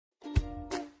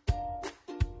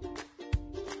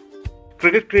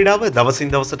Cricket ක්‍රීඩාව දවසින්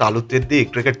දවසට අලුත් වෙද්දී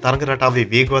ක්‍රිකට් තරඟ රටාවේ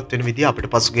වේගවත් වෙන විදිය අපිට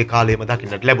පසුගිය කාලයේම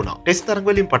දකින්නට ලැබුණා. ටෙස්ට් තරඟ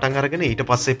වලින් පටන් අරගෙන ඊට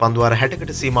පස්සේ පන්දු වාර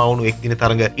 60කට සීමා වුණු එක්දින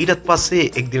තරඟ ඊටත් පස්සේ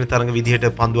එක්දින තරඟ විදිහට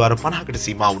පන්දු වාර 50කට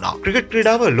සීමා වුණා. ක්‍රිකට්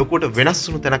ක්‍රීඩාව ලොකුවට වෙනස්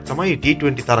වුණු තැනක් තමයි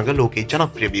T20 තරඟ ලෝකේ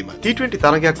ජනප්‍රිය වීම. T20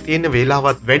 තරඟයක් තියෙන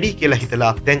වේලාවත් වැඩි කියලා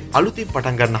හිතලා දැන් අලුතින්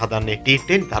පටන් ගන්න හදන්නේ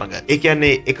T10 තරඟ. ඒ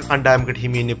කියන්නේ එක කණ්ඩායමකට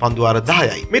හිමි ඉන්නේ පන්දු වාර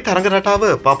 10යි. මේ තරඟ රටාව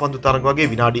පාපන්දු තරඟ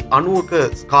වගේ විනාඩි 90ක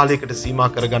කාලයකට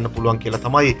සීමා කරගන්න පුළුවන් කියලා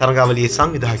තමයි තරඟාවලියේ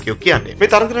සංවිධායකයෝ කියන්නේ. මේ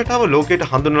තරඟ රටාව ලෝකයට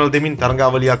හඳුන්වලා දෙමින්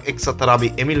තරඟාවලියක් එක්සත් අරාබි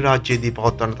එමිල් රාජ්‍යයේදී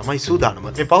පවත්වන්න තමයි සූදානම.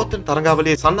 මේ පවත්වන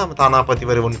තරඟාවලියේ සන්නාම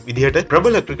තානාපතිවරුන් විදිහට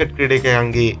ප්‍රබල ක්‍රිකට්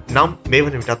ක්‍රීඩකයන්ගේ නම් මේ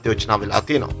වන විටත් යෝජනා වෙලා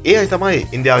තියෙනවා. ඒ අය තමයි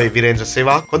ඉන්දියාවේ විරේන්ද්‍ර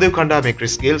සෙවාග්, කොදෙව් කණ්ඩායමේ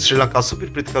ක්‍රිස් ගේල්, ශ්‍රී ලංකා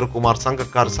සුපිරිප්‍රතිකරු කුමාර්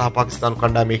සංගක්කාර සහ පාකිස්තානු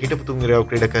කණ්ඩායමේ හිටපු තුන්වෙනි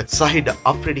ක්‍රීඩක සහිඩ්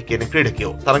අෆ්රිඩි කියන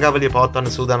ක්‍රීඩකයෝ. තරඟාවලිය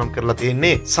පවත්වන්න සූදානම් කරලා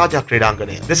තියෙන්නේ සාජා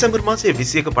ක්‍රීඩාංගණය. දෙසැම්බර් මාසයේ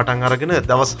 21 පටන් අරගෙන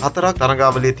දවස් 4ක්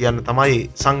තරඟාවලිය තියන්න තමයි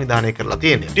සංවිධානය කරලා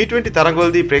තියෙන්නේ. T20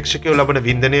 තරඟවලදී ප්‍රේක්ෂකයෝ ලබන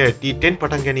වින්දනය T10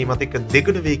 පටන් ගැනීමත් එක්ක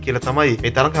දෙගුණ වෙයි කියලා තමයි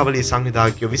මේ තරඟාවලියේ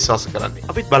සංවිධායකයෝ විශ්වාස කරන්නේ.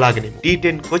 අපිත් බලාගෙන ඉමු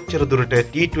T10 කොච්චර දුරට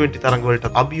T20 තරඟවලට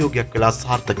අභියෝගයක් වෙලා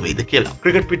සාර්ථක වෙයිද කියලා.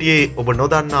 ක්‍රිකට් පිටියේ ඔබ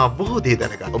නොදන්නා බොහෝ දේ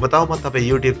දැනගන්න ඔබ තවමත් අපේ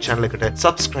YouTube channel එකට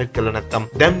subscribe කරලා නැත්නම්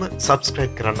දැන්ම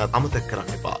subscribe කරන්න අමතක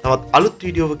කරන්න එපා. තවත් අලුත්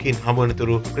වීඩියෝවකින් හමු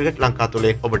වෙනතුරු ක්‍රිකට් ලංකාව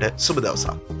තුළ ඔබට සුබ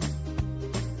දවසක්.